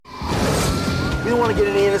don't want to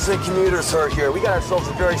get any innocent commuters hurt here. We got ourselves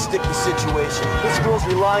a very sticky situation. This girl's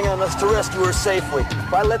relying on us to rescue her safely.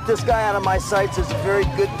 If I let this guy out of my sights, there's a very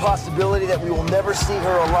good possibility that we will never see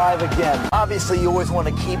her alive again. Obviously, you always want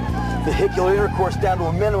to keep vehicular intercourse down to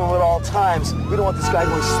a minimum at all times. We don't want this guy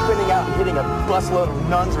going spinning out and hitting a busload of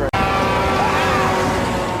nuns or...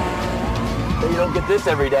 You don't get this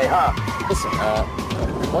every day, huh? Listen,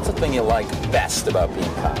 what's the thing you like best about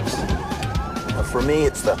being cops? For me,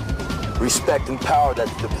 it's the respect and power that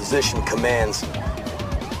the position commands.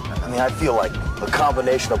 I mean, I feel like a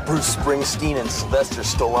combination of Bruce Springsteen and Sylvester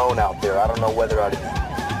Stallone out there. I don't know whether I'd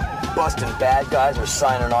be busting bad guys or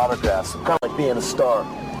signing autographs. Kind of like being a star.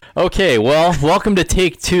 Okay, well, welcome to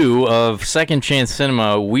take 2 of Second Chance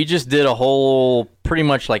Cinema. We just did a whole, pretty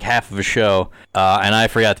much like half of a show, and I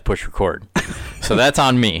forgot to push record. So that's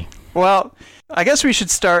on me. Well, I guess we should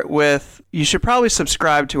start with, you should probably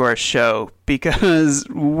subscribe to our show because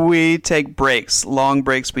we take breaks, long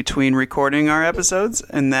breaks between recording our episodes,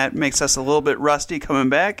 and that makes us a little bit rusty coming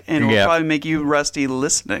back, and will probably make you rusty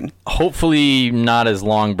listening. Hopefully not as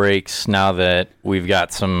long breaks now that we've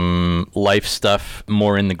got some life stuff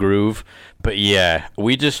more in the groove. But yeah,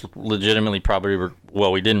 we just legitimately probably,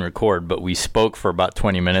 well, we didn't record, but we spoke for about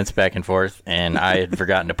 20 minutes back and forth, and I had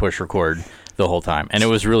forgotten to push record the whole time. And it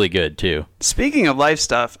was really good, too. Speaking of life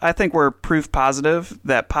stuff, I think we're proof positive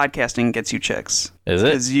that podcasting gets you chicks. Is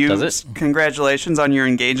it? Does it? Congratulations on your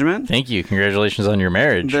engagement. Thank you. Congratulations on your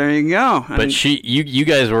marriage. There you go. But you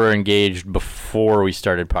guys were engaged before we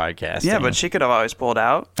started podcasting. Yeah, but she could have always pulled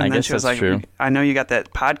out. And I then guess she was that's like, true. I know you got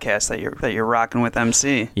that podcast that you're rocking with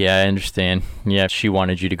MC. Yeah, I understand. Yeah, she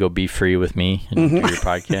wanted you to go be free with me and do your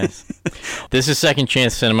podcast. This is Second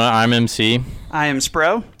Chance Cinema. I'm MC. I am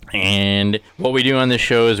Spro. And what we do on this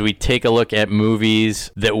show is we take a look at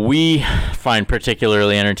movies that we find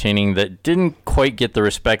particularly entertaining that didn't quite get the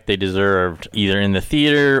respect they deserved, either in the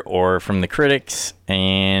theater or from the critics,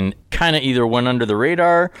 and kind of either went under the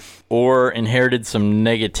radar or inherited some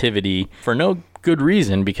negativity for no good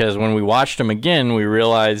reason, because when we watched them again, we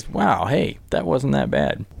realized, wow, hey, that wasn't that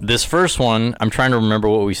bad. This first one, I'm trying to remember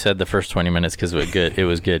what we said the first 20 minutes because it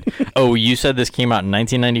was good. Oh, you said this came out in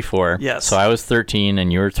 1994. Yes. So I was 13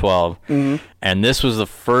 and you were 12. Mm-hmm. And this was the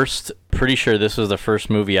first, pretty sure this was the first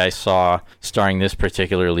movie I saw starring this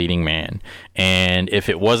particular leading man. And if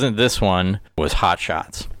it wasn't this one, it was Hot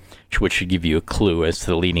Shots, which should give you a clue as to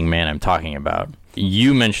the leading man I'm talking about.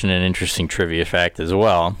 You mentioned an interesting trivia fact as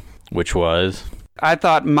well, which was... I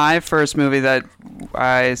thought my first movie that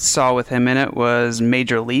I saw with him in it was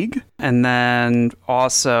Major League. And then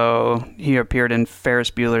also he appeared in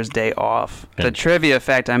Ferris Bueller's Day Off. Okay. The trivia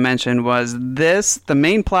fact I mentioned was the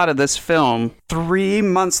main plot of this film, 3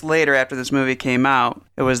 months later after this movie came out,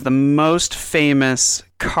 it was the most famous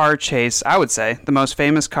car chase, I would say, the most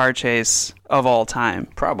famous car chase of all time.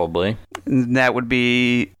 Probably. And that would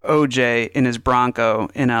be OJ in his Bronco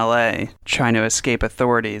in LA trying to escape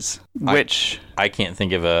authorities, which... I can't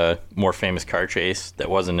think of a more famous car chase that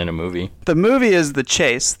wasn't in a movie. The movie is The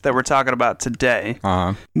Chase that we're talking about today.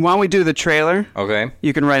 Uh-huh. Why don't we do the trailer? Okay.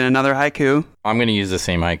 You can write another haiku. I'm going to use the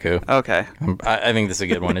same haiku. Okay. I think this is a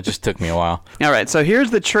good one. It just took me a while. All right, so here's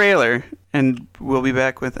the trailer, and we'll be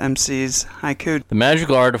back with MC's haiku. The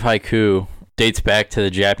magical art of haiku dates back to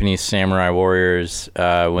the Japanese samurai warriors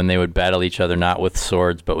when they would battle each other not with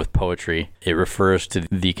swords but with poetry. It refers to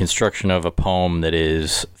the construction of a poem that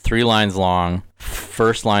is 3 lines long.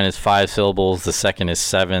 First line is 5 syllables, the second is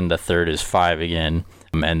 7, the third is 5 again.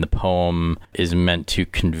 And the poem is meant to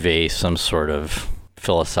convey some sort of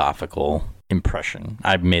philosophical impression.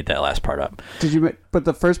 I made that last part up. But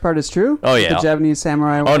the first part is true? Oh, yeah. The Japanese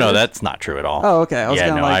samurai warriors? Oh, no, that's not true at all. Oh, okay. I was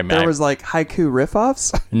there was like haiku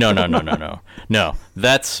riff-offs? No. No,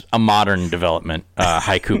 that's a modern development,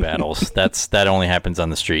 haiku battles. That only happens on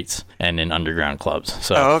the streets and in underground clubs.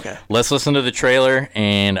 So okay. Let's listen to the trailer,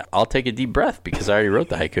 and I'll take a deep breath because I already wrote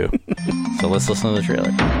the haiku. So let's listen to the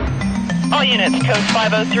trailer. All units, code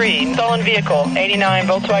 503, stolen vehicle, 89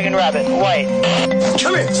 Volkswagen Rabbit, white.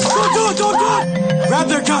 Come here! Do it! Grab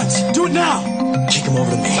their guns! Do it now! Kick them over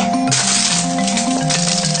to me.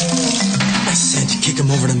 I said kick them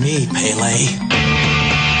over to me, Pele.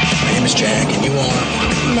 My name is Jack, and you are?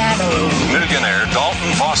 Natalie. Millionaire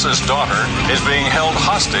Dalton Voss's daughter is being held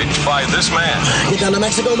hostage by this man. Get down to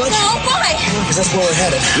Mexico much? No, why? Because that's where we're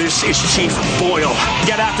headed. This is Chief Boyle.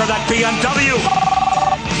 Get after that BMW!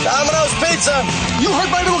 Domino's Pizza! You hurt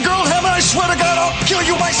my little girl, Hammond, I swear to God, I'll kill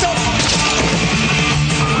you myself!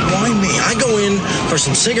 Why me? I go in for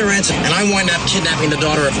some cigarettes, and I wind up kidnapping the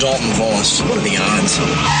daughter of Dalton Voss. What are the odds?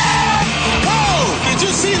 Whoa! Did you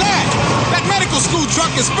see that? That medical school truck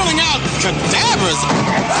is spilling out cadavers!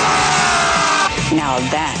 Now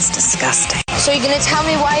that's disgusting. So you're gonna tell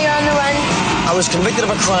me why you're on the run? I was convicted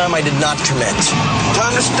of a crime I did not commit.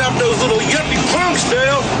 Time to stop those little yuppie punks,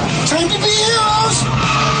 Dale. Time to be heroes.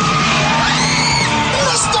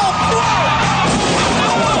 Let's stop.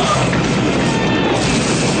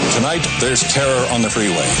 Tonight, there's terror on the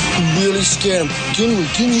freeway. I'm really scared. Can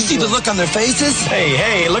you See the look on their faces?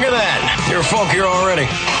 Hey, look at that. You're funkier already.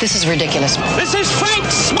 This is ridiculous. This is Frank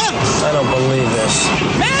Smith! I don't believe this.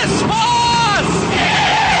 Miss Boss!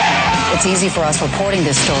 It's easy for us reporting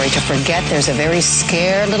this story to forget there's a very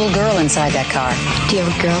scared little girl inside that car. Do you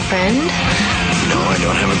have a girlfriend? No, I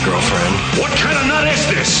don't have a girlfriend. What kind of nut is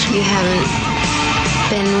this? You haven't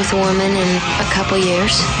been with a woman in a couple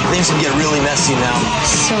years? Things can get really messy now.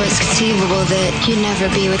 So it's conceivable that you'd never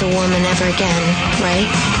be with a woman ever again, right?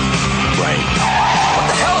 Right. What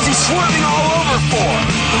the hell is he swerving all over for?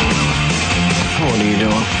 What are you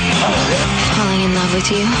doing? Falling in love with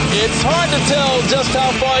you? It's hard to tell just how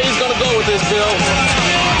far he's going to go with this, Bill.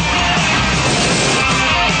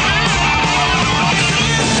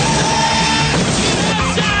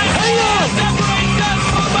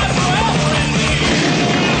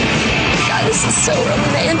 God, this is so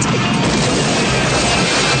romantic.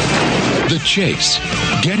 The chase.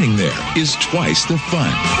 Getting there is twice the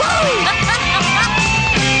fun.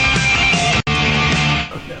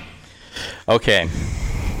 Okay,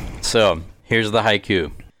 so here's the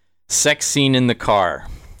haiku. Sex scene in the car.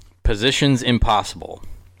 Positions impossible.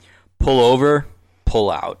 Pull over,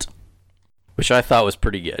 pull out. Which I thought was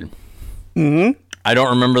pretty good. Mm-hmm. I don't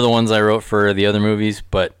remember the ones I wrote for the other movies,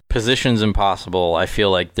 but Positions Impossible, I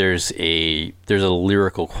feel like there's a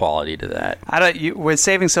lyrical quality to that. With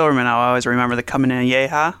Saving Silverman, I'll always remember the coming in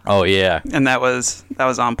yeehaw. Oh, yeah. And that was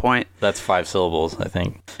on point. That's 5 syllables, I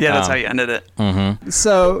think. Yeah, that's how you ended it. Mm-hmm.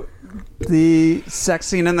 So, the sex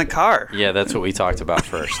scene in the car. Yeah, that's what we talked about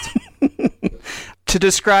first. To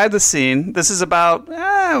describe the scene, this is about,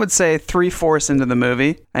 I would say, 3/4 into the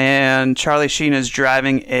movie. And Charlie Sheen is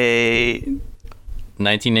driving a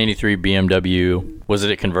 1983 BMW. Was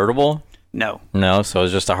it a convertible? No. No, so it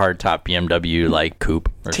was just a hardtop BMW like coupe.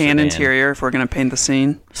 Or tan sedan. interior, if we're going to paint the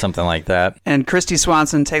scene. Something like that. And Christy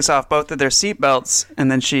Swanson takes off both of their seatbelts, and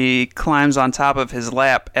then she climbs on top of his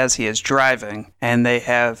lap as he is driving. And they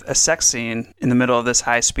have a sex scene in the middle of this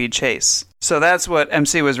high-speed chase. So that's what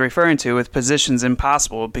MC was referring to with Positions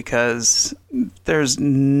Impossible, because there's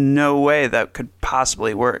no way that could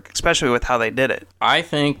possibly work, especially with how they did it. I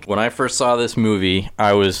think when I first saw this movie,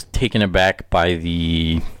 I was taken aback by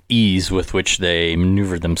the ease with which they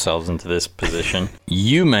maneuvered themselves into this position.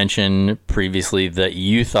 You mentioned previously that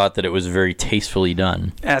you thought that it was very tastefully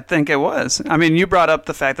done. I think it was. I mean, you brought up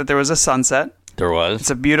the fact that there was a sunset. There was. It's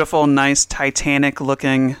a beautiful, nice,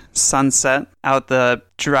 Titanic-looking sunset out the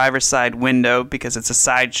driver's side window because it's a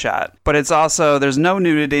side shot. But it's also, there's no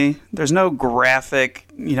nudity. There's no graphic,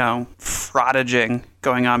 frottaging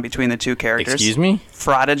going on between the two characters. Excuse me?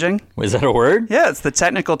 Frottaging. Was that a word? Yeah, it's the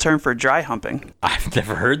technical term for dry humping. I've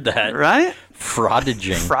never heard that. Right?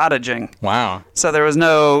 Frottaging. Frottaging. Wow. So there was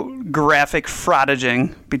no graphic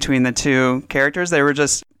frottaging between the two characters. They were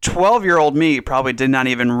just 12-year-old me probably did not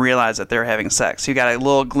even realize that they were having sex. You got a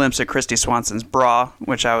little glimpse of Christy Swanson's bra,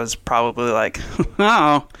 which I was probably like,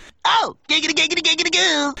 oh, giggity, giggity, giggity,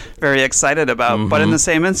 goo. Very excited about. Mm-hmm. But in the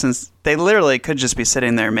same instance, they literally could just be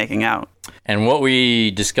sitting there making out. And what we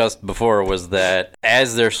discussed before was that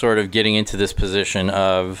as they're sort of getting into this position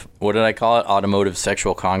of, what did I call it? Automotive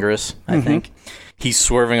sexual congress, I think. He's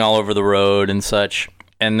swerving all over the road and such.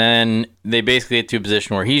 And then they basically get to a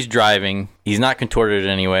position where he's driving. He's not contorted in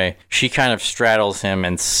any way. She kind of straddles him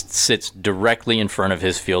and sits directly in front of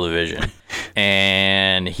his field of vision.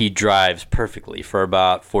 And he drives perfectly for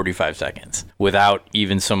about 45 seconds without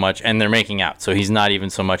even so much. And they're making out. So he's not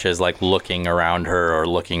even so much as like looking around her or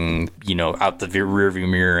looking, out the rearview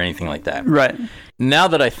mirror or anything like that. Right. Now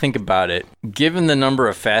that I think about it, given the number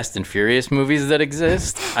of Fast and Furious movies that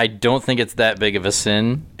exist, I don't think it's that big of a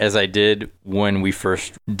sin as I did when we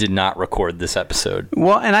first did not record this episode.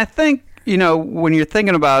 Well, and I think, when you're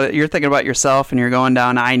thinking about it, you're thinking about yourself and you're going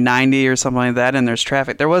down I-90 or something like that and there's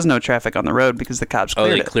traffic. There was no traffic on the road because the cops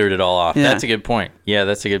cleared it. Oh, they cleared it all off. Yeah. That's a good point. Yeah,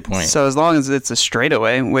 that's a good point. So as long as it's a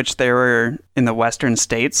straightaway, which they were in the western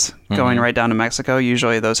states, going right down to Mexico,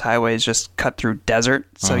 usually those highways just cut through desert,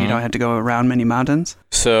 so you don't have to go around many mountains.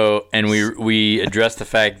 So, and we addressed the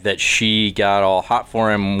fact that she got all hot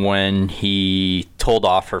for him when he told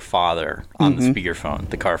off her father on the speakerphone,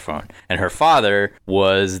 the car phone. And her father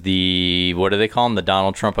was the, what do they call him? The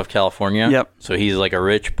Donald Trump of California? Yep. So he's like a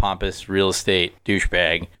rich, pompous real estate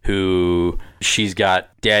douchebag who she's got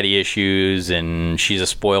daddy issues and she's a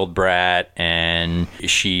spoiled brat, and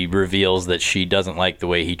she reveals that she doesn't like the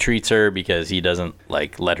way he treats her because he doesn't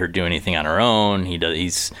like let her do anything on her own.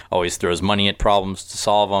 He's always throws money at problems to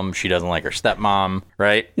solve them. She doesn't like her stepmom,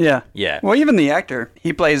 right? Yeah. Yeah. Well, even the actor,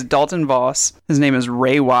 he plays Dalton Voss. His name is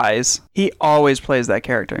Ray Wise. He always plays that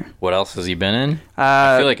character. What else has he been in?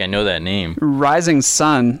 I feel like I know that name. Rising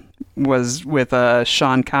Sun was with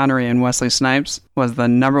Sean Connery and Wesley Snipes, was the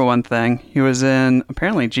number one thing. He was in,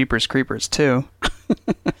 apparently, Jeepers Creepers, too.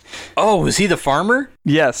 Oh, was he the farmer?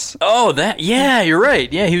 Yes. Oh, yeah, you're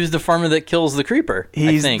right. Yeah, he was the farmer that kills the creeper.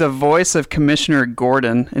 He's the voice of Commissioner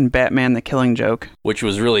Gordon in Batman the Killing Joke. Which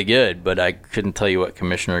was really good, but I couldn't tell you what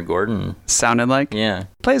Commissioner Gordon sounded like. Yeah.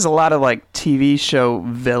 Plays a lot of like TV show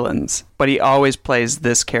villains, but he always plays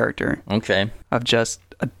this character. Okay. Of just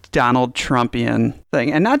a Donald Trumpian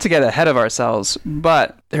thing. And not to get ahead of ourselves,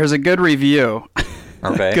 but there's a good review.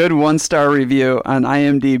 Okay. A good 1-star review on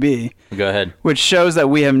IMDb. Go ahead. Which shows that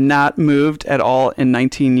we have not moved at all in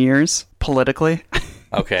 19 years politically.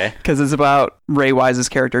 Okay. Because it's about Ray Wise's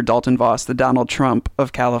character, Dalton Voss, the Donald Trump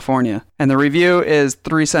of California. And the review is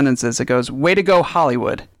 3 sentences. It goes, "Way to go,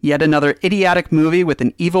 Hollywood. Yet another idiotic movie with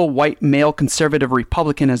an evil white male conservative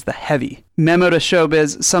Republican as the heavy. Memo to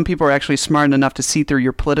showbiz, some people are actually smart enough to see through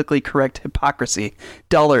your politically correct hypocrisy.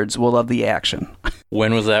 Dullards will love the action."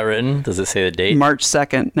 When was that written? Does it say the date? March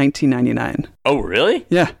 2nd, 1999. Oh, really?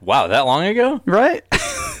 Yeah. Wow, that long ago? Right?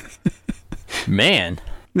 Man.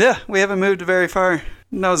 Yeah, we haven't moved very far.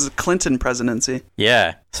 That was the Clinton presidency.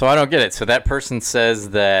 Yeah. So I don't get it. So that person says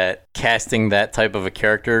that casting that type of a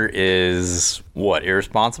character is what,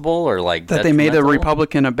 irresponsible or like that they made a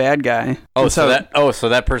Republican a bad guy. Oh, so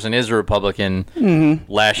that person is a Republican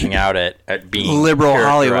lashing out at being liberal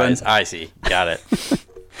Hollywood. I see. Got it.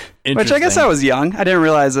 Which I guess I was young. I didn't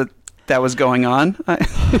realize that was going on.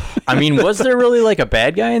 I mean, was there really like a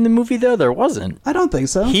bad guy in the movie though? There wasn't. I don't think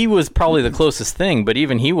so. He was probably the closest thing, but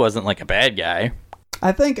even he wasn't like a bad guy.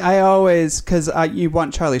 I think I always, because you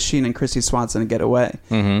want Charlie Sheen and Christy Swanson to get away.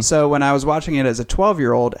 Mm-hmm. So when I was watching it as a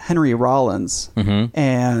 12-year-old, Henry Rollins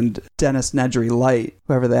and Dennis Nedry Light,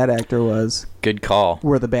 whoever that actor was, good call,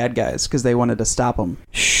 were the bad guys because they wanted to stop him.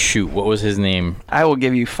 Shoot, what was his name? I will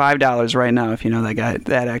give you $5 right now if you know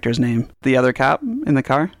that actor's name. The other cop in the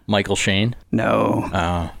car? Michael Shane? No.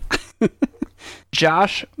 Oh.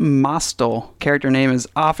 Josh Mostel. Character name is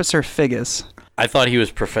Officer Figgis. I thought he was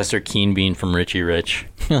Professor Keenbean from Richie Rich.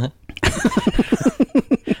 No,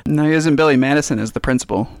 he isn't. Billy Madison as the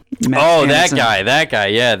principal. That guy.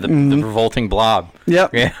 Yeah, the revolting blob.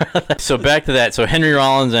 Yep. Yeah. So back to that. So Henry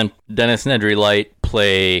Rollins and Dennis Nedry Light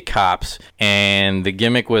play cops, and the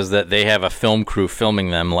gimmick was that they have a film crew filming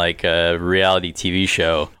them like a reality TV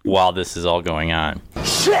show while this is all going on.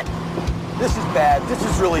 Shit! This is bad. This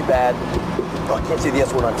is really bad. Oh, I can't say the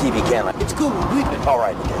S word on TV, can I? It's cool. All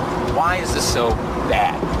right. Why is this so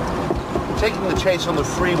bad? Taking the chase on the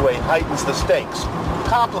freeway heightens the stakes.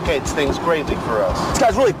 Complicates things greatly for us. This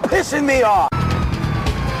guy's really pissing me off.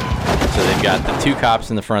 So they've got the 2 cops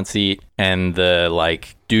in the front seat and the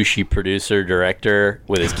like douchey producer director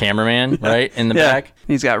with his cameraman right in the back.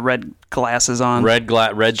 He's got red glasses on. Red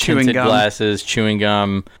tinted glasses, chewing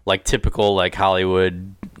gum, like typical like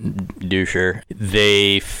Hollywood doucher.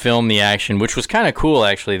 They film the action, which was kind of cool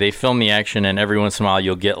actually. They film the action, and every once in a while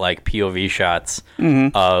you'll get like POV shots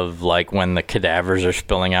of like when the cadavers are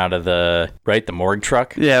spilling out of the morgue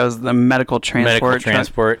truck. Yeah, it was the medical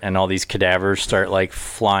transport and all these cadavers start like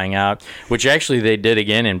flying out, which actually they did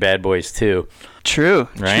again in Bad Boys 2. True.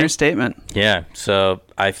 Right? True statement. Yeah. So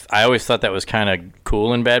I always thought that was kind of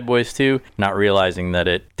cool in Bad Boys 2, not realizing that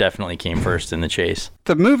it definitely came first in The Chase.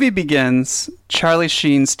 The movie begins. Charlie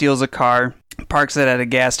Sheen steals a car, parks it at a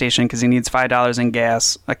gas station because he needs $5 in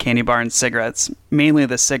gas, a candy bar, and cigarettes. Mainly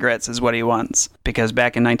the cigarettes is what he wants, because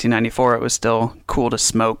back in 1994 it was still cool to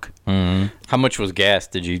smoke. Mm-hmm. How much was gas?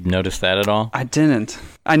 Did you notice that at all? I didn't.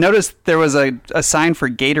 I noticed there was a sign for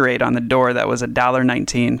Gatorade on the door that was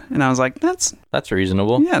 $1.19, and I was like, that's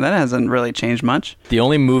reasonable. Yeah, that hasn't really changed much. The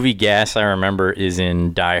only movie gas I remember is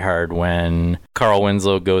in Die Hard when Carl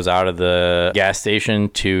Winslow goes out of the gas station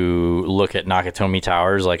to look at Nakatomi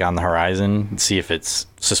Towers like on the horizon and see if it's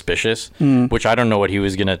suspicious, which I don't know what he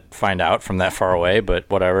was going to find out from that far away, but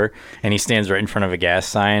whatever. And he stands right in front of a gas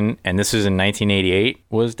sign, and this was in 1988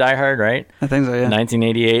 was Die Hard, right? I think so, yeah.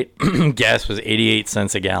 1988, gas was 88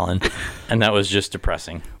 cents a gallon, and that was just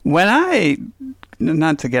depressing.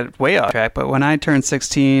 Not to get way off track, but when I turned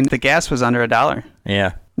 16, the gas was under $1.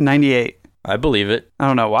 Yeah. 98. I believe it. I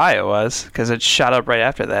don't know why it was, because it shot up right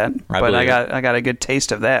after that. But I got a good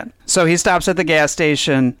taste of that. So he stops at the gas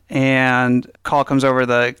station, and call comes over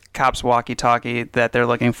the cops' walkie-talkie that they're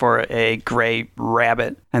looking for a gray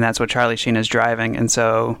rabbit, and that's what Charlie Sheen is driving. And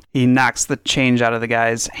so he knocks the change out of the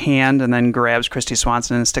guy's hand and then grabs Christy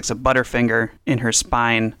Swanson and sticks a butterfinger in her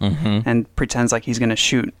spine and pretends like he's going to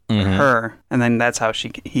shoot her. And then that's how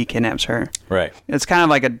he kidnaps her. Right. It's kind of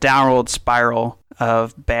like a downward spiral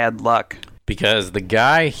of bad luck. Because the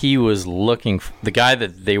guy the guy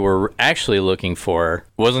that they were actually looking for,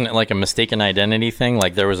 wasn't it like a mistaken identity thing?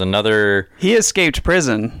 Like there was another... He escaped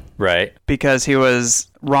prison. Right. Because he was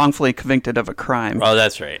wrongfully convicted of a crime. Oh,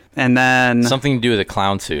 that's right. And then... Something to do with a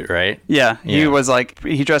clown suit, right? Yeah. He was like...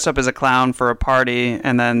 He dressed up as a clown for a party,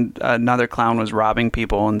 and then another clown was robbing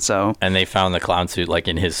people, and so... And they found the clown suit, like,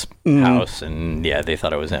 in his house, and, yeah, they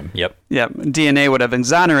thought it was him. Yep. Yep. DNA would have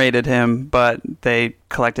exonerated him, but they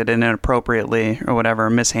collected it inappropriately or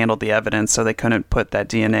whatever, mishandled the evidence, so they couldn't put that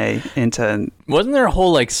DNA into... Wasn't there a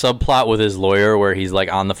whole, like, subplot with his lawyer where he's,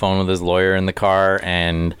 like, on the phone with his lawyer in the car,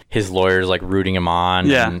 and his lawyer's, like, rooting him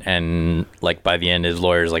on? Yeah. And like, by the end, his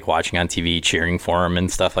lawyer's, like, watching on TV, cheering for him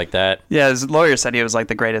and stuff like that. Yeah, his lawyer said he was, like,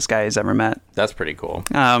 the greatest guy he's ever met. That's pretty cool.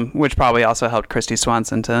 Which probably also helped Christy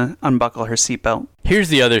Swanson to unbuckle her seatbelt. Here's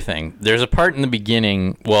the other thing. There's a part in the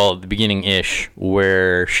beginning, well, the beginning-ish,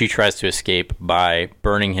 where she tries to escape by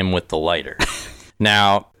burning him with the lighter.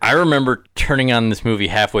 Now, I remember turning on this movie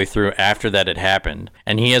halfway through after that had happened,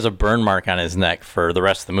 and he has a burn mark on his neck for the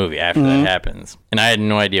rest of the movie after that happens. And I had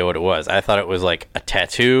no idea what it was. I thought it was like a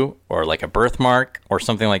tattoo or like a birthmark or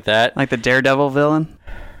something like that. Like the Daredevil villain?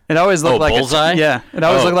 It always looked like bullseye. It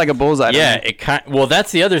always looked like a bullseye. Yeah, well,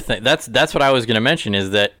 that's the other thing. That's what I was going to mention,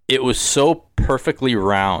 is that it was so perfectly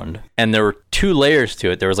round, and there were two layers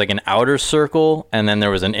to it. There was like an outer circle, and then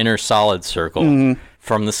there was an inner solid circle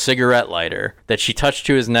from the cigarette lighter that she touched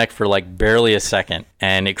to his neck for like barely a second,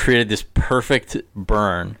 and it created this perfect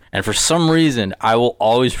burn. And for some reason, I will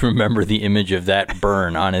always remember the image of that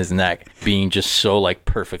burn on his neck being just so like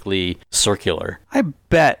perfectly circular. I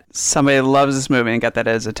bet somebody loves this movie and got that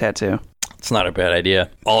as a tattoo. It's not a bad idea.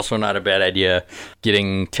 Also not a bad idea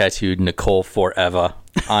getting tattooed Nicole Forever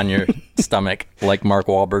on your stomach like Mark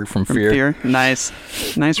Wahlberg from Fear. Nice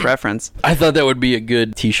reference. I thought that would be a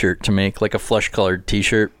good t-shirt to make, like a flesh-colored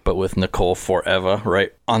t-shirt, but with Nicole Forever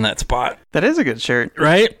right on that spot. That is a good shirt.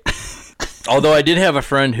 Right? Although I did have a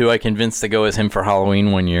friend who I convinced to go as him for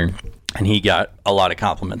Halloween one year, and he got a lot of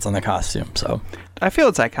compliments on the costume, so... I feel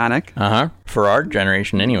it's iconic. Uh-huh. For our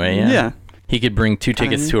generation anyway, yeah. Yeah. He could bring 2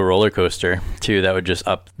 tickets to a roller coaster, too. That would just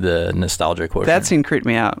up the nostalgia quotient. That scene creeped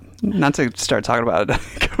me out. Not to start talking about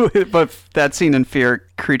it, but that scene in Fear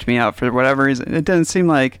creeped me out for whatever reason. It didn't seem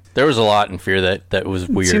like... There was a lot in Fear that was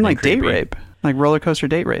weird. It seemed like creepy. date rape. Like roller coaster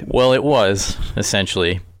date rape. Well, it was,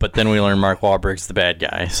 essentially. But then we learned Mark Wahlberg's the bad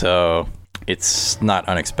guy, so it's not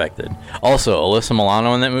unexpected. Also, Alyssa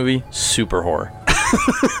Milano in that movie, super whore.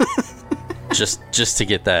 Just to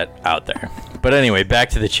get that out there. But anyway, back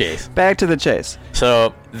to the chase.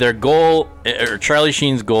 So their goal, or Charlie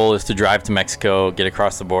Sheen's goal, is to drive to Mexico, get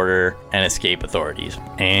across the border, and escape authorities.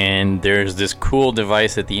 And there's this cool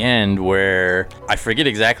device at the end where, I forget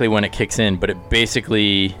exactly when it kicks in, but it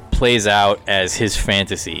basically plays out as his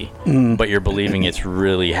fantasy, but you're believing it's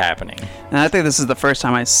really happening. And I think this is the first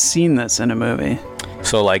time I've seen this in a movie.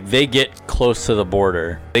 So, like, they get close to the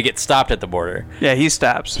border. They get stopped at the border. Yeah, he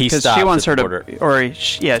stops. He stops she wants at the her border.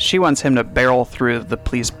 She wants him to barrel through the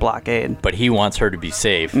police blockade. But he wants her to be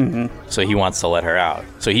safe, so he wants to let her out.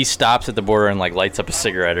 So he stops at the border and, like, lights up a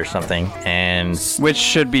cigarette or something, and... Which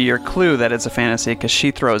should be your clue that it's a fantasy, because she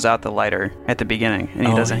throws out the lighter at the beginning, and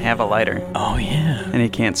he doesn't have a lighter. Oh, yeah. And he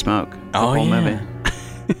can't smoke the whole movie.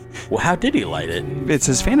 Well, how did he light it? It's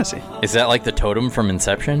his fantasy. Is that like the totem from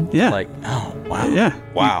Inception? Yeah. Like, oh, wow. Yeah.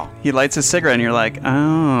 Wow. He lights his cigarette and you're like,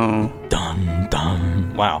 oh. Dun,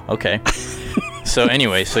 dun. Wow, okay. So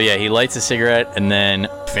anyway, he lights a cigarette, and then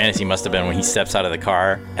fantasy must have been when he steps out of the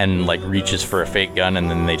car and like reaches for a fake gun, and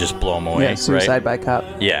then they just blow him away. Yeah, suicide right? by cop.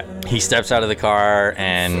 Yeah. He steps out of the car,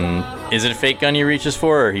 and is it a fake gun he reaches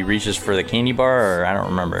for, or he reaches for the candy bar, or I don't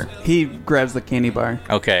remember. He grabs the candy bar.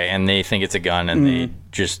 Okay, and they think it's a gun, and they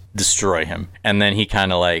just destroy him. And then he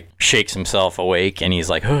kind of like shakes himself awake, and he's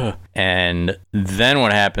like, huh. And then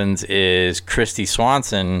what happens is Christy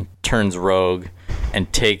Swanson turns rogue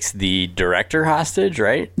and takes the director hostage,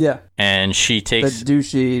 right? Yeah. And she takes the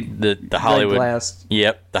douchey, the Hollywood, glass.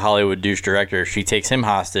 Yep, the Hollywood douche director. She takes him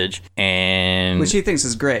hostage, and which he thinks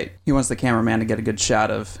is great. He wants the cameraman to get a good shot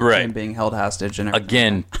of him being held hostage, and everything.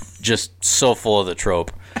 Again, just so full of the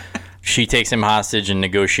trope. she takes him hostage and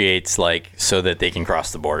negotiates like so that they can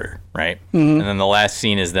cross the border, right? Mhm. And then the last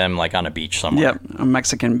scene is them like on a beach somewhere. Yep, a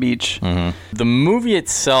Mexican beach. The movie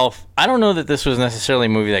itself, I don't know that this was necessarily a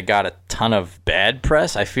movie that got a ton of bad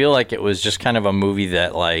press. I feel like it was just kind of a movie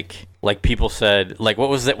that like people said, like, what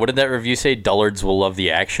was that? What did that review say? Dullards will love the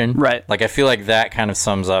action. Right. Like, I feel like that kind of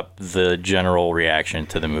sums up the general reaction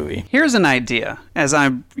to the movie. Here's an idea. As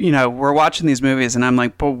I'm, we're watching these movies and I'm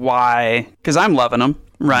like, but why? Because I'm loving them,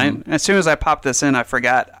 right? As soon as I popped this in, I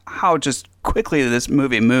forgot how just quickly this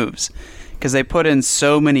movie moves. Because they put in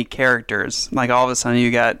so many characters. Like, all of a sudden you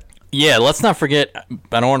got... Yeah, let's not forget,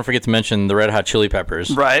 I don't want to forget to mention the Red Hot Chili Peppers.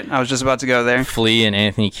 Right, I was just about to go there. Flea and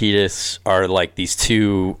Anthony Kiedis are like these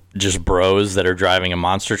two just bros that are driving a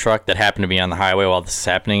monster truck that happen to be on the highway while this is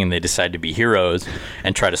happening, and they decide to be heroes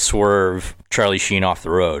and try to swerve Charlie Sheen off the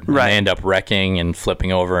road. Right. And they end up wrecking and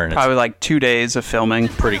flipping over. And Probably like 2 days of filming.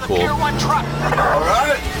 Pretty cool. All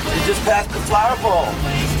right, you just passed the flower bowl.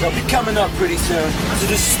 They'll be coming up pretty soon. So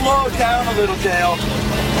just slow down a little, Dale.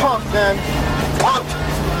 Pump, man. Pump.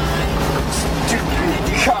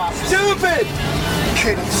 Stupid!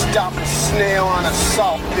 Couldn't stop a snail on a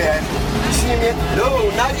salt bed. You see him yet? No,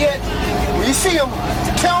 not yet. When you see him,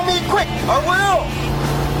 tell me quick. I will.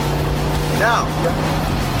 Now,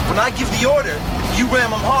 when I give the order, you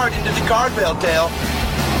ram him hard into the guardrail, Dale.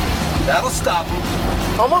 That'll stop him.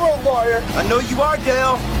 I'm a road lawyer. I know you are,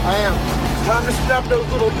 Dale. I am. Time to stop those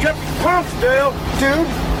little jumpy pumps, Dale. Dude,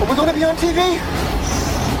 are we going to be on TV?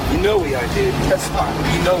 You know we are, dude. That's fine.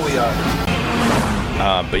 You know we are.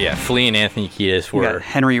 But yeah, Flea and Anthony Kiedis were... You got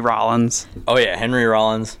Henry Rollins. Oh yeah, Henry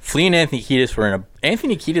Rollins. Flea and Anthony Kiedis were in a...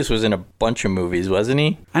 Anthony Kiedis was in a bunch of movies, wasn't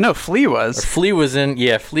he? I know Flea was. Or Flea was in...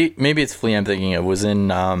 Yeah, Flea... Maybe it's Flea I'm thinking of. Was in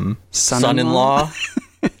Son-in-Law.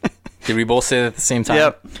 Did we both say that at the same time?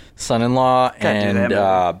 Yep. Son-in-Law and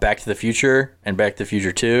that Back to the Future and Back to the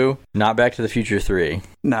Future 2. Not Back to the Future 3.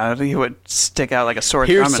 No, he would stick out like a sore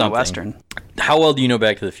Here's thumb in a something. Western. How well do you know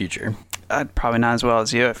Back to the Future? Probably not as well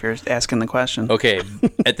as you if you're asking the question. Okay,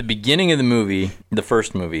 at the beginning of the movie, the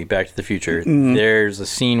first movie, Back to the Future, there's a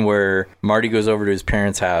scene where Marty goes over to his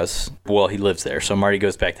parents' house. Well, he lives there, so Marty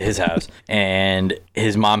goes back to his house, and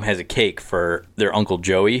his mom has a cake for their Uncle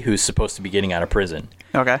Joey, who's supposed to be getting out of prison.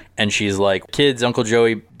 Okay. And she's like, kids, Uncle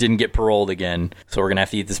Joey didn't get paroled again, so we're going to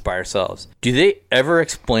have to eat this by ourselves. Do they ever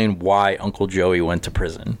explain why Uncle Joey went to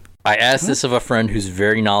prison? I asked this of a friend who's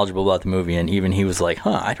very knowledgeable about the movie, and even he was like,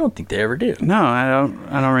 I don't think they ever do. No, I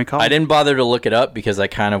don't recall. I didn't bother to look it up because I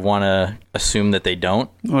kind of want to assume that they don't.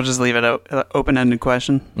 We'll just leave it open-ended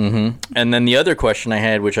question. Mm-hmm. And then the other question I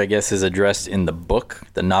had, which I guess is addressed in the book,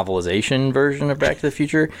 the novelization version of Back to the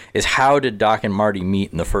Future, is how did Doc and Marty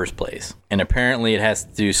meet in the first place? And apparently it has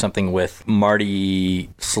to do something with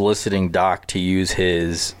Marty soliciting Doc to use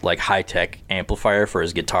his like high-tech amplifier for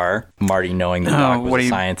his guitar. Marty knowing that Doc was a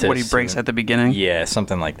scientist. What he breaks at the beginning? Yeah,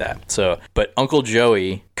 something like that. So, but Uncle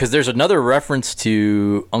Joey, because there's another reference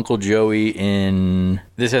to Uncle Joey in...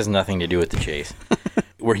 This has nothing to do with the chase.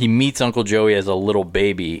 Where he meets Uncle Joey as a little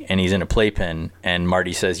baby, and he's in a playpen, and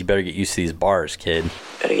Marty says, you better get used to these bars, kid.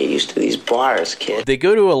 Better get used to these bars, kid. They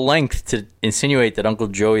go to a length to insinuate that Uncle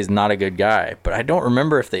Joey's not a good guy, but I don't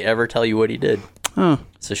remember if they ever tell you what he did. Oh.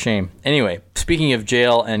 It's a shame. Anyway, speaking of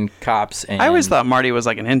jail and cops and... I always thought Marty was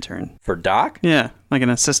like an intern. For Doc? Yeah, like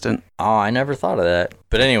an assistant. Oh, I never thought of that.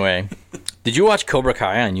 But anyway, did you watch Cobra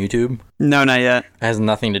Kai on YouTube? No, not yet. It has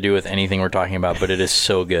nothing to do with anything we're talking about, but it is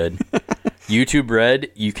so good. YouTube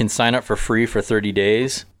Red, you can sign up for free for 30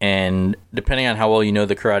 days, and depending on how well you know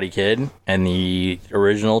The Karate Kid and the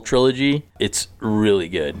original trilogy, it's really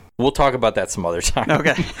good. We'll talk about that some other time.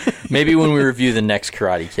 Okay. Maybe when we review the next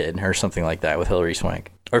Karate Kid or something like that with Hilary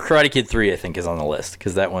Swank. Or Karate Kid 3, I think, is on the list,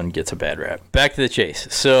 because that one gets a bad rap. Back to the chase.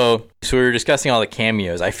 So we were discussing all the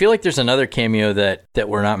cameos. I feel like there's another cameo that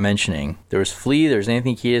we're not mentioning. There was Flea, there's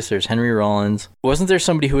Anthony Kiedis, there's Henry Rollins. Wasn't there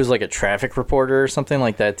somebody who was like a traffic reporter or something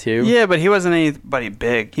like that, too? Yeah, but he wasn't anybody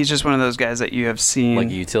big. He's just one of those guys that you have seen. Like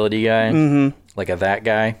a utility guy? Mm-hmm. Like that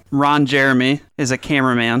guy? Ron Jeremy is a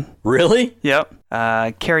cameraman. Really? Yep.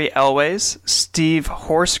 Carrie Elways, Steve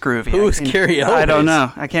Horsegroove. Who's Carrie Elways? I don't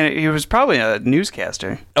know. I can't. He was probably a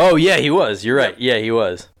newscaster. Oh yeah, he was. You're right. Yeah, he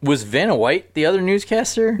was. Was Vanna White the other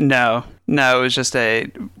newscaster? No, it was just a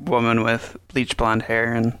woman with bleached blonde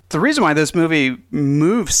hair. And the reason why this movie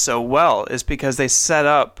moves so well is because they set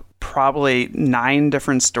up probably 9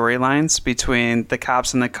 different storylines between the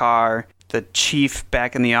cops in the car, the chief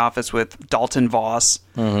back in the office with Dalton Voss,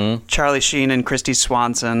 Charlie Sheen and Christy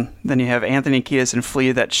Swanson. Then you have Anthony Kiedis and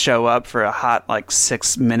Flea that show up for a hot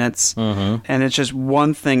 6 minutes. And it's just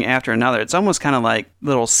one thing after another. It's almost kind of like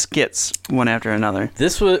little skits one after another.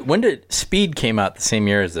 When did Speed came out the same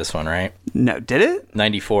year as this one, right? No, did it?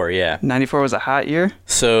 94, yeah. 94 was a hot year?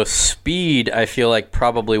 So Speed, I feel like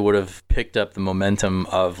probably would have picked up the momentum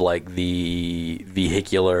of the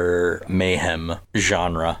vehicular mayhem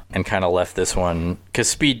genre and kind of left this one, because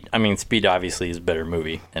Speed obviously is a better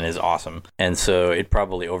movie and is awesome, and so it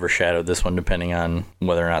probably overshadowed this one depending on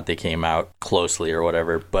whether or not they came out closely or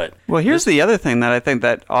whatever. But here's the other thing that I think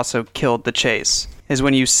that also killed The Chase is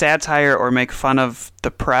when you satire or make fun of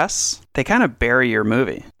the press, they kind of bury your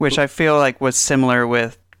movie, which I feel like was similar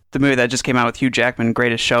with the movie that just came out with Hugh Jackman,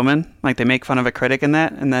 Greatest Showman. They make fun of a critic in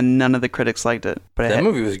that, and then none of the critics liked it. But that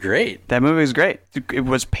movie was great. That movie was great. It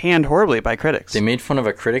was panned horribly by critics. They made fun of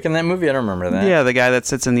a critic in that movie? I don't remember that. Yeah, the guy that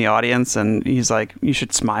sits in the audience, and he's like, you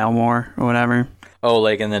should smile more, or whatever. Oh,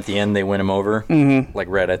 and at the end they win him over? Mm-hmm. Like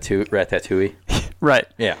Ratatouille? Right.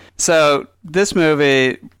 Yeah. So this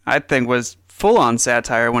movie, I think, was full-on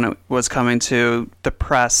satire when it was coming to the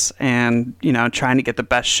press and, trying to get the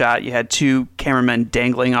best shot. You had two cameramen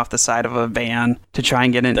dangling off the side of a van to try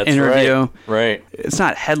and get an interview. Right. It's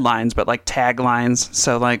not headlines, but taglines.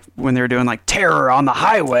 So when they were doing terror on the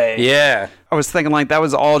highway. Yeah. I was thinking that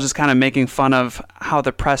was all just kind of making fun of how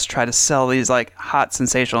the press try to sell these hot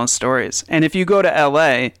sensational stories. And if you go to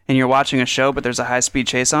LA and you're watching a show but there's a high-speed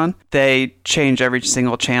chase on, they change every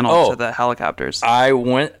single channel to the helicopters. I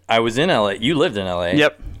was in LA. You lived in LA.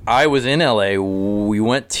 Yep. I was in LA. We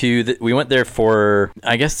went there for,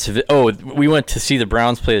 we went to see the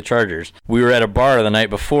Browns play the Chargers. We were at a bar the night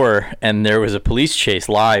before and there was a police chase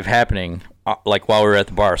live happening while we were at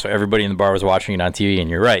the bar, so everybody in the bar was watching it on TV. And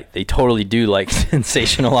you're right, they totally do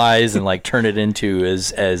sensationalize and turn it into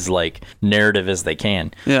as narrative as they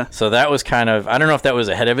can. Yeah. So that was kind of, I don't know if that was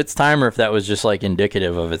ahead of its time or if that was just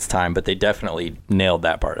indicative of its time, but they definitely nailed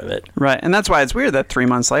that part of it. Right, and that's why it's weird that 3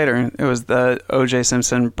 months later it was the O.J.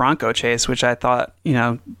 Simpson Bronco chase, which I thought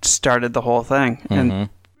started the whole thing, and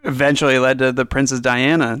eventually led to the Princess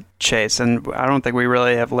Diana chase, and I don't think we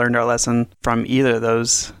really have learned our lesson from either of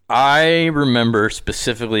those. I remember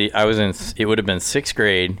specifically, it would have been 6th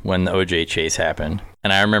grade when the OJ chase happened,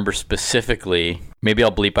 and I remember specifically, maybe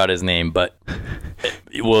I'll bleep out his name, but,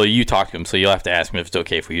 you talk to him, so you'll have to ask him if it's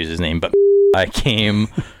okay if we use his name, but I came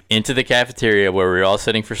into the cafeteria where we were all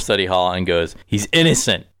sitting for study hall and goes, he's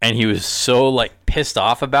innocent, and he was so, pissed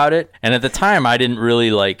off about it, and at the time, I didn't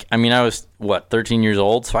really, I was, 13 years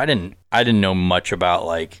old, so I didn't know much about,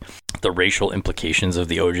 the racial implications of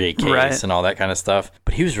the OJ case and all that kind of stuff,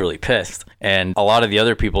 but he was really pissed. And a lot of the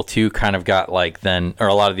other people too kind of got a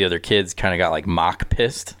lot of the other kids kind of got mock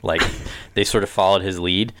pissed, they sort of followed his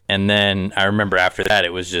lead. And then I remember after that,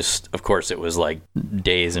 it was just, of course, it was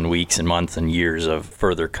days and weeks and months and years of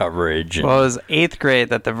further coverage. Well, it was 8th grade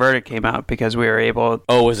that the verdict came out because we were able.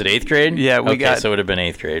 Oh, was it 8th grade? Yeah, so it would have been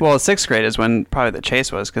 8th grade. Well, 6th grade is when probably the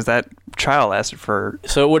chase was, because that trial lasted for.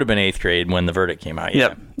 So it would have been 8th grade when the verdict came out. Yeah.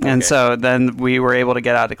 Yep. And so then we were able to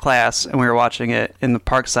get out of class and we were watching it in the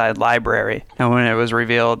Parkside Library. And when it was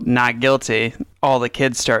revealed not guilty, all the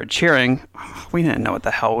kids started cheering. We didn't know what the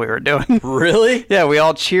hell we were doing. Really? Yeah, we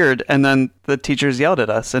all cheered. And then the teachers yelled at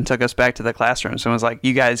us and took us back to the classrooms and was like,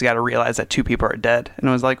 you guys got to realize that 2 people are dead. And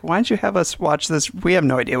I was like, why don't you have us watch this? We have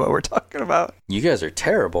no idea what we're talking about. You guys are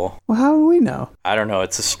terrible. Well, how do we know? I don't know.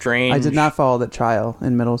 It's a strange. I did not follow the trial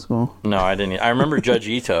in middle school. No, I didn't. I remember Judge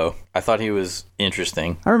Ito. I thought he was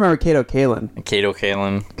interesting. I remember Kato Kalin. Kato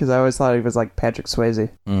Kalin. Because I always thought he was like Patrick Swayze.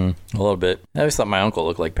 A little bit. I always thought my uncle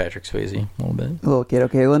looked like Patrick Swayze. A little bit. A little Kato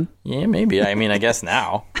Kalin? Yeah, maybe. I mean, I guess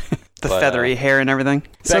now. The feathery hair and everything.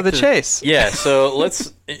 So the chase. Yeah, so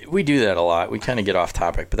we do that a lot. We kind of get off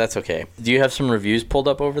topic, but that's okay. Do you have some reviews pulled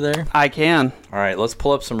up over there? I can. All right, let's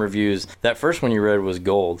pull up some reviews. That first one you read was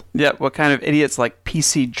gold. Yeah, what kind of idiots like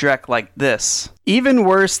PC Drek like this? Even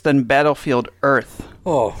worse than Battlefield Earth.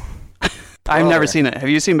 Oh. I've never seen it. Have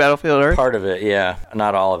you seen Battlefield Earth? Part of it, yeah.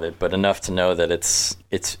 Not all of it, but enough to know that it's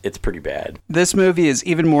pretty bad. This movie is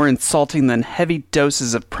even more insulting than heavy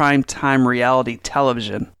doses of prime-time reality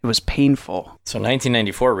television. It was painful. So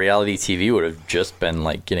 1994, reality TV would have just been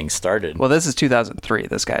getting started. Well, this is 2003.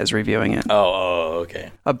 This guy is reviewing it. Oh,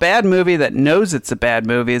 okay. A bad movie that knows it's a bad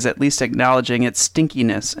movie is at least acknowledging its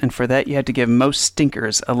stinkiness, and for that you had to give most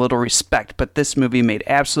stinkers a little respect, but this movie made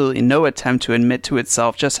absolutely no attempt to admit to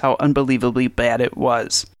itself just how unbelievably bad it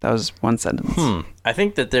was. That was one sentence. I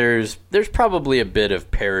think that there's probably a bit of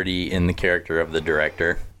parody in the character of the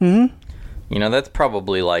director. You know, that's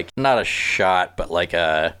probably like not a shot, but like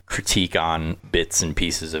a critique on bits and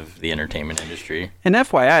pieces of the entertainment industry. And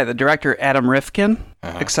FYI, the director Adam Rifkin,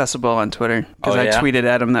 accessible on Twitter, because I tweeted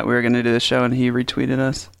at him that we were going to do the show, and he retweeted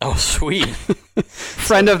us. Oh, sweet.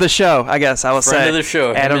 Friend of the show, I guess I will say. Friend of the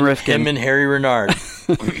show. Adam Rifkin. Him and Harry Renard.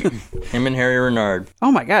 Him and Harry Renard.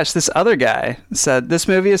 Oh my gosh, this other guy said, this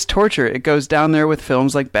movie is torture. It goes down there with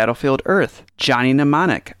films like Battlefield Earth, Johnny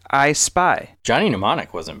Mnemonic, I Spy. Johnny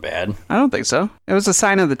Mnemonic wasn't bad. I don't think so. It was a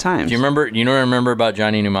sign of the times. Do you know what I remember about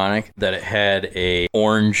Johnny Mnemonic? That it had a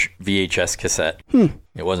orange VHS cassette.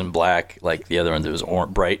 It wasn't black like the other ones. It was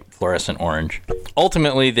bright fluorescent orange.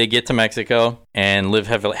 Ultimately, they get to Mexico and live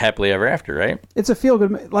happily ever after, right? It's a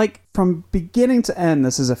feel-good... Like, from beginning to end,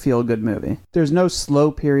 this is a feel-good movie. There's no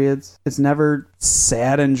slow periods. It's never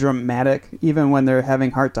sad and dramatic, even when they're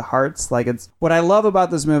having heart-to-hearts. Like, it's... What I love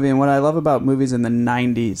about this movie and what I love about movies in the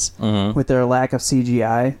 90s with their lack of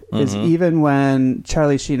CGI is even when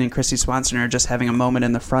Charlie Sheen and Christy Swanson are just having a moment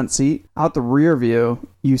in the front seat, out the rear view,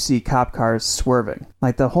 you see cop cars swerving.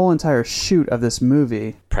 Like, the whole entire shoot of this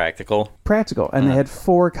movie... Practical. And they had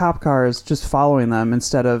 4 cop cars just following them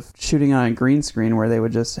instead of shooting on a green screen where they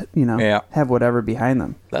would just, have whatever behind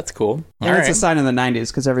them. That's cool. And it's a sign of the 90s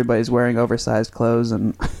because everybody's wearing oversized clothes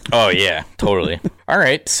and... Oh, yeah, totally. All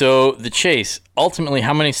right, so The Chase. Ultimately,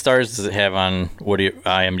 how many stars does it have on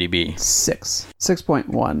IMDb?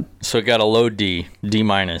 6.1. So it got a low D, D-.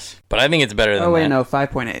 But I think it's better than that. Oh, wait, no,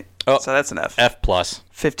 5.8. Oh, so that's an F. F plus.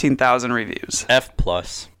 15,000 reviews. F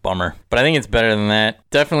plus. Bummer. But I think it's better than that.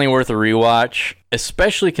 Definitely worth a rewatch,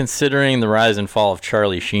 especially considering the rise and fall of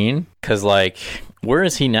Charlie Sheen. Because, like, where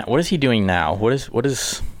is he now? What is he doing now? What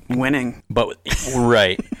is... Winning. But,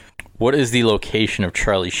 right. What is the location of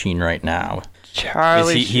Charlie Sheen right now?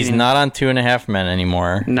 Sheen. He's not on 2.5 Men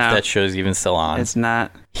anymore. No. If that show's even still on. It's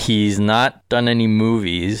not. He's not done any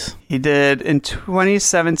movies. He did, in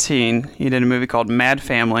 2017, he did a movie called Mad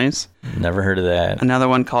Families. Never heard of that. Another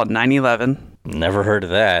one called 9/11. Never heard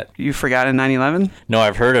of that. You forgot 9/11? No,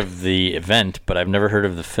 I've heard of the event, but I've never heard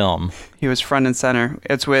of the film. He was front and center.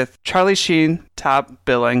 It's with Charlie Sheen, top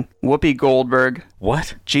billing, Whoopi Goldberg.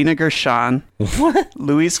 What? Gina Gershon. What?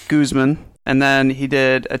 Luis Guzman. And then he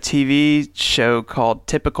did a TV show called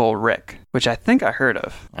Typical Rick, which I think I heard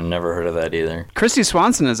of. I've never heard of that either. Christy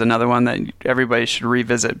Swanson is another one that everybody should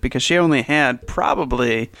revisit because she only had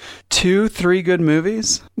probably 2-3 good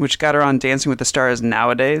movies, which got her on Dancing with the Stars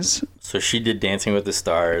nowadays. So she did Dancing with the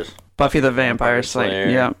Stars. Buffy the Vampire Slayer.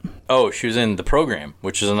 Yeah. Oh, she was in The Program,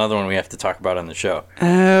 which is another one we have to talk about on the show.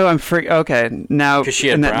 Oh, okay. Now, because she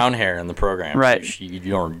had brown hair in The Program, right? So you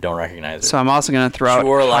don't recognize her. So I'm also going to throw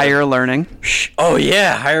out Higher Learning. Oh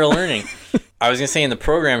yeah, Higher Learning. I was going to say in The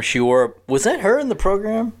Program, she wore... Was that her in The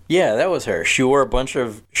Program? Yeah, that was her. She wore a bunch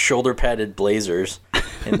of shoulder-padded blazers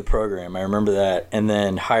in The Program. I remember that. And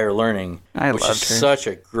then Higher Learning, which is such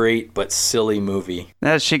a great but silly movie.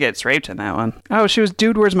 She gets raped in that one. Oh, she was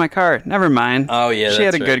Dude, Where's My Car? Never mind. Oh, yeah, She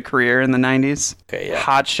had a good career in the 90s. Okay, yeah.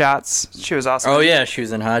 Hot Shots. She was awesome. Oh, yeah, she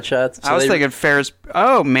was in Hot Shots. I was thinking Ferris...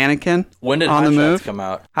 Oh, Mannequin. When did On Hot the Shots Move. come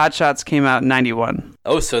out? Hot Shots came out in 91.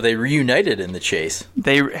 Oh, so they reunited in The Chase.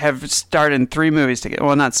 They have starred in 3 movies together.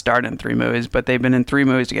 Well, not starred in 3 movies, but they've been in 3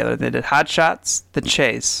 movies together. They did Hot Shots, The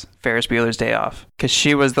Chase, Ferris Bueller's Day Off. Because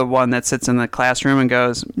she was the one that sits in the classroom and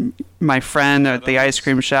goes, my friend at the ice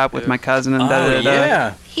cream shop with my cousin and da-da-da-da.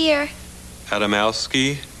 Yeah. Here.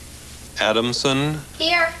 Adamowski. Adamson.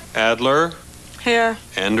 Here. Adler. Here.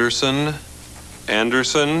 Anderson.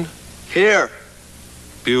 Anderson. Here.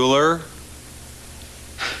 Bueller.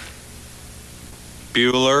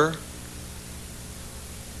 Bueller.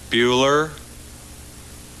 Bueller.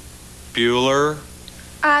 Bueller.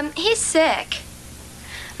 He's sick.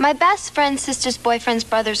 My best friend's sister's boyfriend's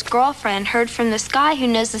brother's girlfriend heard from this guy who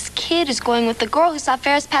knows this kid is going with the girl who saw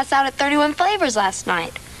Ferris pass out at 31 Flavors last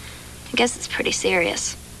night. I guess it's pretty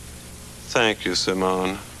serious. Thank you,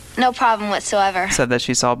 Simone. No problem whatsoever. Said that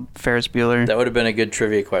she saw Ferris Bueller. That would have been a good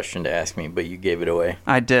trivia question to ask me, but you gave it away.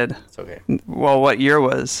 I did. It's okay. Well, what year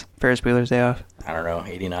was Ferris Bueller's Day Off? I don't know,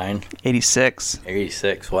 89? 86.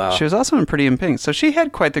 86, wow. She was also in Pretty in Pink, so she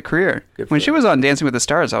had quite the career. When she was on Dancing with the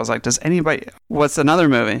Stars, I was like, does anybody... What's another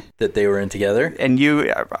movie? That they were in together? And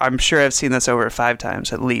I'm sure I've seen this over 5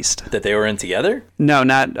 times, at least. That they were in together? No,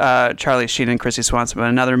 not Charlie Sheen and Christy Swanson, but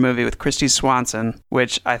another movie with Christy Swanson,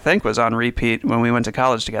 which I think was on repeat when we went to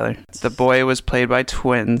college together. The boy was played by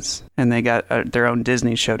twins, and they got their own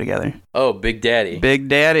Disney show together. Oh, Big Daddy. Big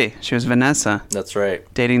Daddy. She was Vanessa. That's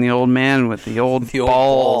right. Dating the old man with the old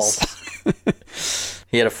balls.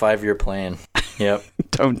 He had a 5-year plan. Yep.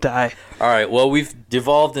 don't die. All right, well, we've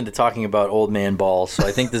devolved into talking about old man balls, so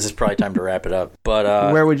I think this is probably time to wrap it up.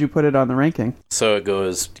 But where would you put it on the ranking? So it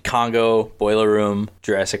goes Congo, Boiler Room,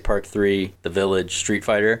 Jurassic Park 3, The Village, Street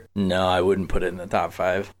Fighter. No, I wouldn't put it in the top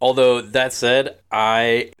 5. Although, that said,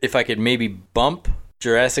 if I could maybe bump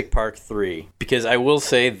Jurassic Park 3, because I will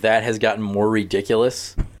say that has gotten more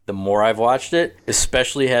ridiculous the more I've watched it,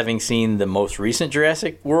 especially having seen the most recent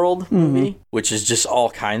Jurassic World movie, which is just all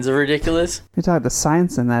kinds of ridiculous. You're talking, the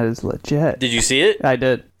science in that is legit. Did you see it? I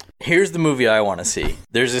did. Here's the movie I want to see.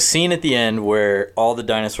 There's a scene at the end where all the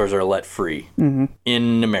dinosaurs are let free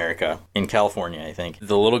in America, in California, I think.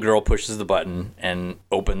 The little girl pushes the button and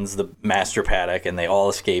opens the master paddock, and they all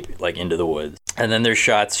escape like into the woods. And then there's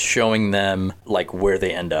shots showing them like where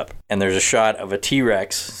they end up. And there's a shot of a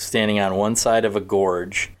T-Rex standing on one side of a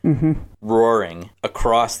gorge, roaring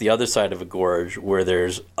across the other side of a gorge where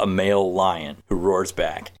there's a male lion who roars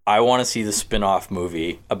back. I want to see the spin-off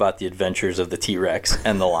movie about the adventures of the T-Rex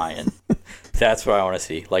and the lion. That's what I want to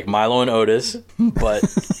see. Like Milo and Otis, but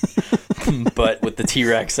with the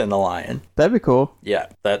T-Rex and the lion. That'd be cool. Yeah,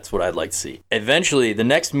 that's what I'd like to see. Eventually, the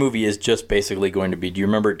next movie is just basically going to be, do you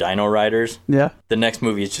remember Dino Riders? Yeah. The next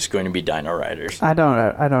movie is just going to be Dino Riders. I don't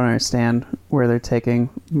understand where they're taking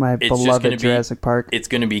my beloved Jurassic Park. It's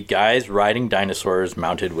going to be guys riding dinosaurs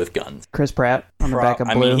mounted with guns. Chris Pratt on the back of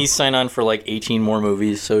Blue. I mean, he's signed on for like 18 more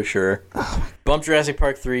movies, so sure. Bump Jurassic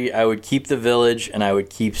Park 3. I would keep The Village, and I would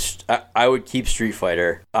keep Street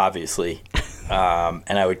Fighter, obviously.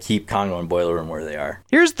 And I would keep Congo and Boiler Room where they are.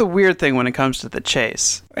 Here's the weird thing when it comes to The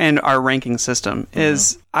Chase and our ranking system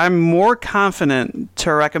is I'm more confident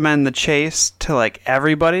to recommend The Chase to like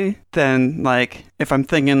everybody than like if I'm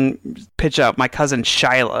thinking pitch out my cousin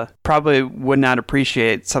Shyla probably would not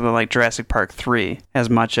appreciate something like Jurassic Park 3 as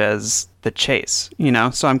much as The Chase, you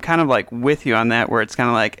know? So I'm kind of like with you on that where it's kind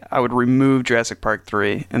of like I would remove Jurassic Park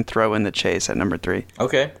 3 and throw in The Chase at number 3.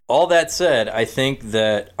 Okay. All that said, I think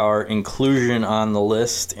that our inclusion on the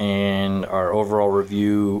list and our overall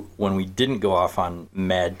review when we didn't go off on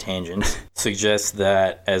mad tangents suggests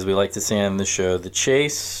that, as we like to say on the show, The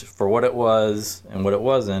Chase, for what it was and what it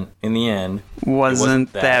wasn't, in the end,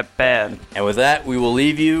 wasn't that bad. And with that, we will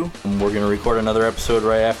leave you. We're going to record another episode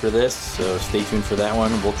right after this, so stay tuned for that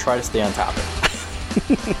one. We'll try to stay on topic.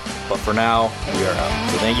 But for now, we are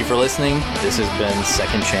out. So thank you for listening. This has been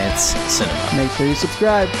Second Chance Cinema. Make sure you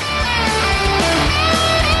subscribe.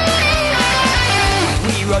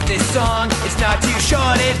 We wrote this song, it's not too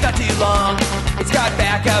short, it's not too long. It's got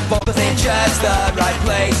backup vocals in just the right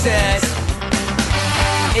places.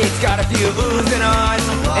 It's got a few oohs and ahs,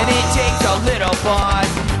 and it takes a little pause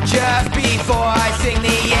just before I sing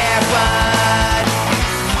the F-word.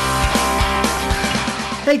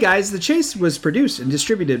 Hey guys, The Chase was produced and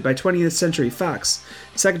distributed by 20th Century Fox.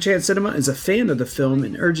 Second Chance Cinema is a fan of the film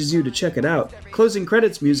and urges you to check it out. Closing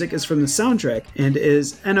credits music is from the soundtrack and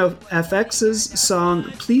is NoFX's song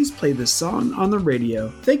Please Play This Song on the Radio.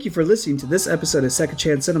 Thank you for listening to this episode of Second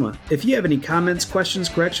Chance Cinema. If you have any comments, questions,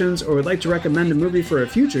 corrections, or would like to recommend a movie for a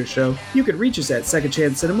future show, you can reach us at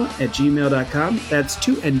secondchancecinema@gmail.com. That's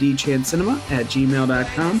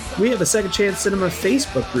 2ndchancecinema@gmail.com. We have a Second Chance Cinema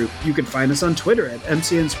Facebook group. You can find us on Twitter at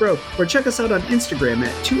MCNSpro, or check us out on Instagram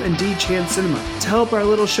at 2ndchancecinema. To help our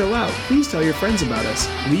little show out, please tell your friends about us.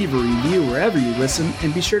 Leave a review wherever you listen,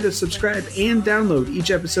 and be sure to subscribe and download each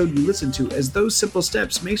episode you listen to, as those simple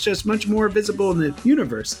steps makes us much more visible in the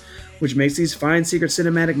universe, which makes these fine secret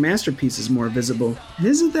cinematic masterpieces more visible. And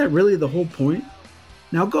isn't that really the whole point?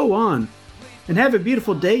 Now go on, and have a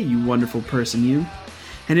beautiful day, you wonderful person, you.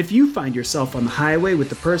 And if you find yourself on the highway with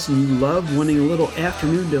the person you love wanting a little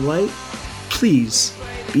afternoon delight, please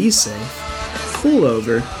be safe, pull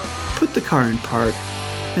over, put the car in park,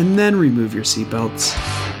 and then remove your seatbelts.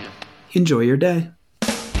 Enjoy your day.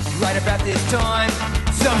 Right about this time,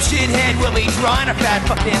 some shithead will be drawing a fat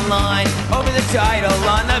fucking line over the title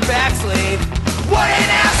on the back sleeve. What an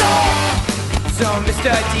asshole! So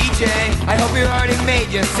Mr. DJ, I hope you already made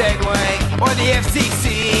your segue, or the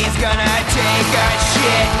FCC's gonna take a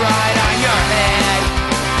shit right on your head.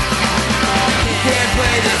 You can't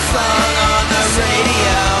play this song